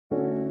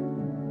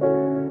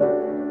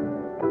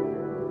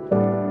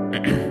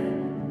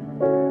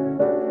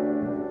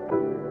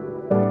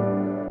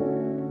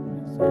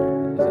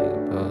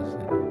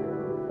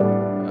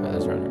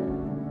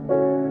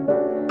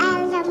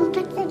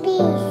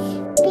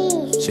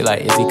She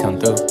like, Izzy, come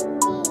through.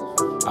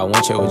 I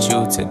want you with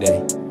you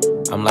today.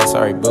 I'm like,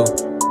 sorry, boo.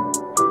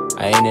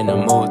 I ain't in the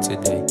mood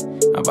today.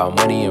 I'm about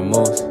money and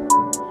moves.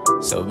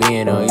 So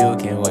being on you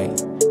can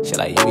wait. She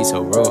like, you be so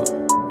rude.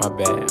 My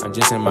bad, I'm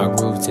just in my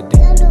groove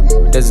today.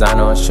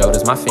 Designer on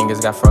shoulders, my fingers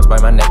got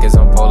frostbite, my neck is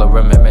on polar.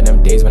 Remember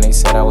them days when they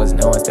said I was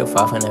known, still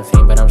far from the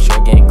fame, but I'm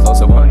sure getting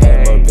closer. One day,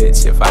 little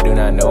bitch, if I do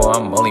not know,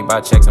 I'm only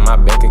about checks in my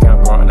bank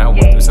account growing. I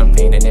went through some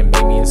pain and it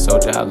made me a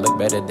soldier. I look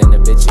better than the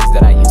bitches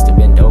that I used to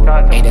bend over.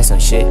 Ain't that some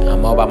shit?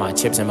 I'm all about my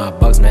chips and my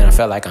bucks, man. I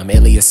felt like I'm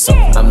Alias so.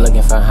 I'm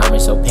looking for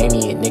homage, so pay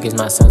me it. Niggas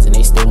my sons and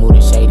they still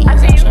moving shady. I'm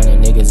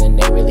shining niggas and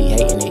they really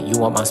hating it. You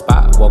want my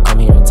spot? Well, come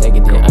here and take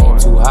it then. I am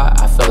too hot,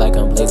 I feel like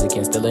I'm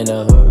Blaziken, still in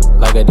the hood,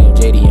 like a damn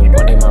JD. And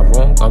one day my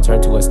room gon'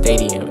 turn to a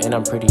stadium, and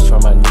I'm pretty sure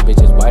my new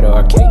bitch is white or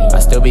Arcadian. I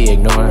still be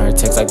ignoring her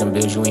texts like them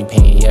bills you ain't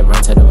paying yet.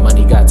 Run to the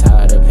money, got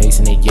tired of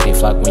pacing it. Yeah, they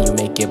flock when you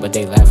make it, but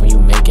they laugh when you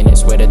making it.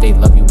 Swear that they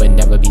love you, but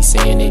never be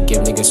saying it. Give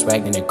niggas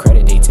swag, then the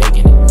credit, they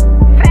taking it.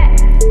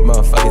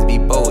 Motherfuckers be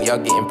bold, y'all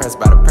get impressed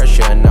by the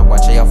pressure, and I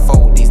watch y'all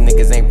fold. These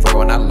niggas ain't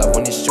real, and I love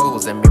when it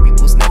shows. And maybe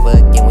boost never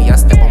again when y'all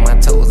step on my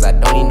toes. I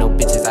don't need no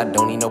bitches, I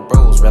don't need no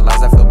bros.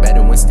 Realize I feel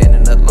better when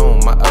standing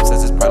alone. My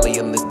upsets is probably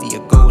a list of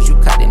your goals. You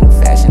caught the new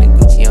fashion and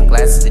Gucci on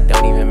glasses, it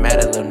don't even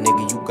matter, little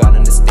nigga. You gotta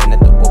understand that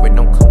the orbit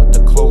don't come with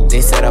the clothes.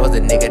 They said I was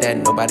a nigga that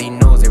nobody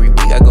knows. Every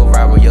week I go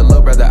viral, your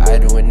little brother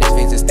idol, and this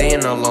face is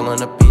staying all on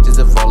the pages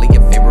of all of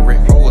your favorite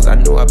hoes. I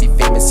know I'll be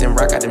famous and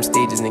rock out them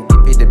stages and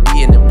get paid to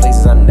be in them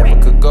places I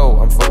never could go.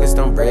 I'm focused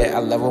on bread, I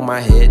level my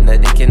head,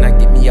 nothing cannot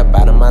get me up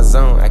out of my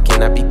zone. I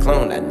cannot be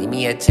cloned, I need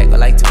me a check with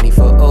like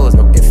 24 O's.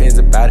 No ifs, ands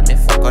about it,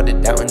 man, fuck all the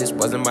doubt, and this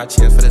wasn't my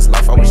chance for this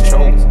life I was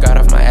chose. Got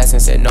off my ass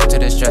and said no to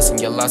the stressing.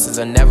 Your losses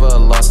are never a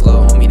loss,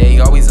 little homie, they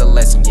always a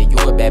lesson. Yeah, you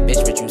a bad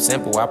bitch, but you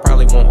simple, I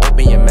probably won't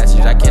open your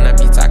message. I cannot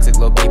be toxic,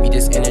 little baby,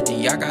 this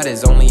energy I got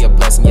is only a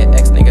blessing. Your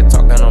ex nigga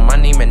talk down on my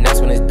name, and that's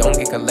when it don't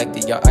get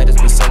collected. Your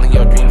idols be selling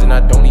your dreams, and I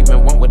don't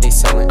even want what they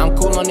selling. I'm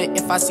cool on it,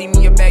 if I see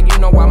me a bag, you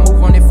know I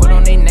move on it. Foot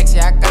on it next,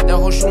 yeah, I got the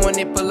whole shoe on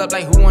it. Pull up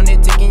like who on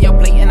it, taking your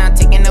plate, and I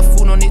taking the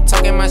food on it.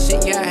 Talking my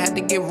shit, yeah, I had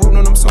to get rude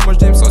on them. So much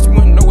damn sauce, you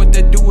wouldn't know what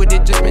to do with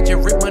it. Just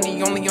mention rip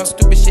money only on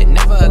stupid shit,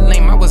 never a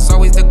lame. I was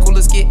always the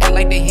coolest kid, act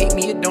like they hate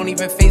me, it don't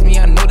even faze me.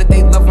 I know that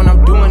they love when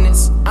I'm doing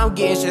this. I'm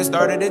getting shit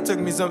started, it took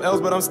me some L's,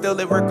 but I'm still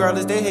lit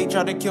regardless. They hate,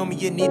 try to kill me,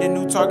 you need a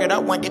new target. I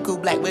want the cool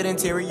black with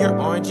interior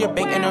orange. You're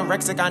bank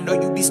anorexic, I know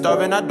you be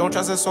starving. I don't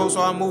trust a soul,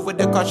 so I move with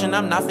the caution.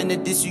 I'm not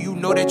finna diss you, you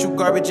know that you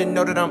garbage, and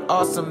know that I'm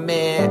awesome,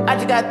 man. I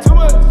just got too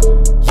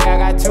much, yeah,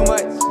 I got too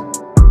much.